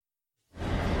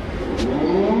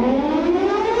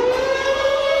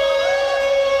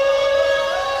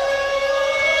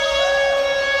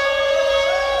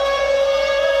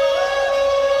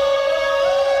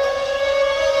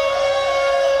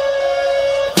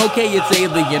Okay, it's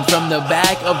alien from the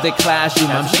back of the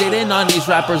classroom. I'm shitting on these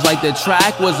rappers like the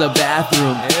track was a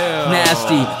bathroom.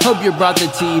 Nasty, hope you brought the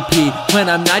TP. When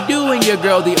I'm not doing your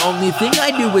girl, the only thing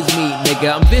I do is meet,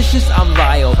 nigga. I'm vicious, I'm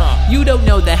vile. You don't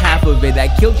know the half of it.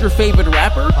 I killed your favorite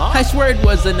rapper? I swear it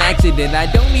was an accident.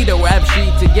 I don't need a rap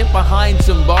sheet to get behind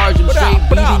some bars. I'm straight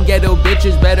beating ghetto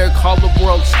bitches, better call a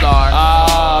world star.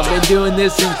 Been doing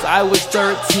this since I was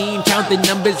 13. Count the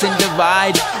numbers and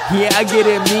divide. Yeah, I get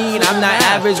it mean. I'm not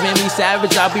average, man, me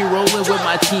savage. I'll be rolling with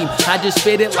my team. I just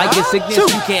spit it like a sickness.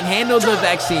 You can't handle the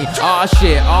vaccine. Aw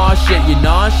shit, you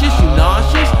nauseous, you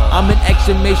nauseous. I'm an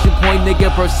exclamation point,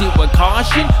 nigga, proceed with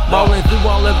caution. Ballin' through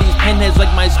all of these penheads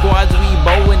like my squads, we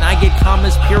bowling. I get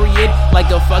commas, period,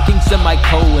 like a fucking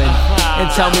semicolon.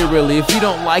 And tell me really, if you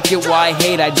don't like it, why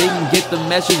hate? I didn't get the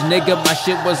message, nigga, my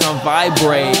shit was on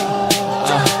vibrate.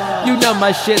 You know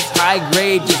my shit's high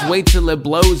grade, just wait till it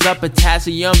blows up.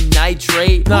 Potassium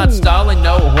nitrate, not stalling,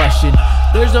 no rushing.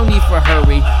 There's no need for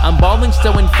hurry, I'm balling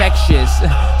so infectious.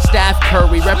 Staff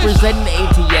Curry, representing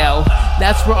ATL.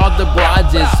 That's where all the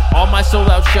broads is. All my sold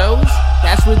out shows,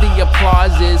 that's where the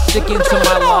applause is. Sticking to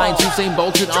my lines, Usain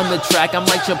bolted on the track. I'm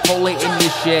like Chipotle in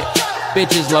this shit.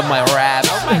 Bitches love my raps.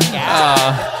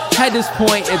 At this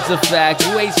point, it's a fact.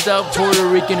 Waist up, Puerto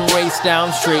Rican race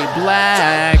down, straight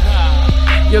black.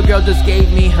 Your girl just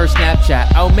gave me her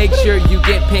Snapchat. I'll make sure you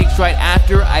get pics right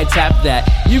after I tap that.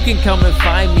 You can come and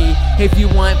find me if you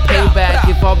want payback.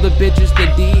 If all the bitches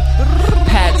the D,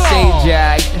 Pat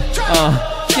Sajak.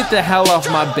 Get the hell off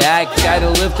my back. Gotta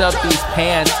lift up these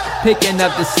pants, picking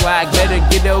up the slack. Better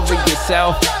get over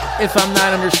yourself. If I'm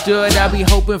not understood, I'll be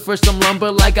hoping for some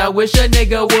lumber like I wish a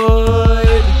nigga would.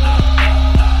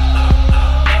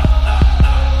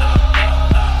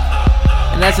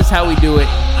 And that's just how we do it.